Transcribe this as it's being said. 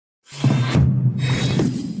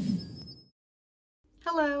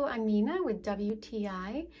I'm Nina with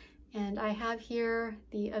WTI, and I have here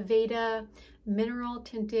the Aveda Mineral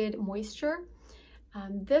Tinted Moisture.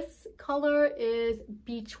 This color is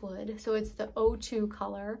Beechwood, so it's the O2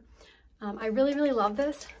 color. I really love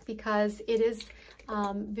this because it is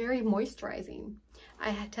very moisturizing.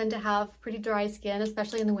 I tend to have pretty dry skin,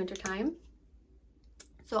 especially in the wintertime.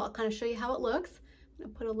 So I'll kind of show you how it looks. I'm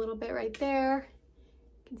gonna put a little bit right there.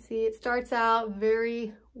 You can see it starts out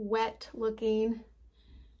very wet looking.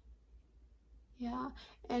 Yeah,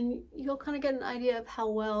 and you'll kind of get an idea of how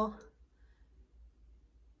well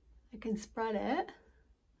I can spread it.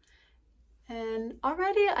 And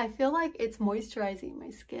already I feel like it's moisturizing my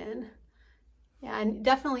skin. Yeah, and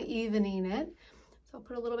definitely evening it. So I'll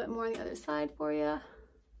put a little bit more on the other side for you.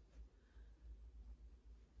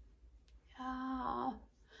 Yeah,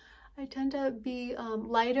 I tend to be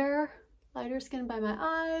lighter skin by my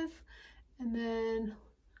eyes, and then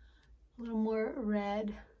a little more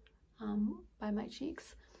red by my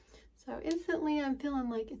cheeks. So instantly I'm feeling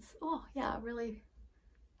like it's, oh yeah, really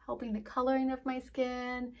helping the coloring of my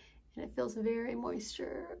skin, and it feels very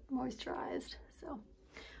moisturized. So,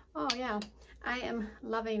 oh yeah, I am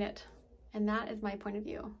loving it. And that is my point of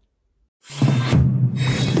view.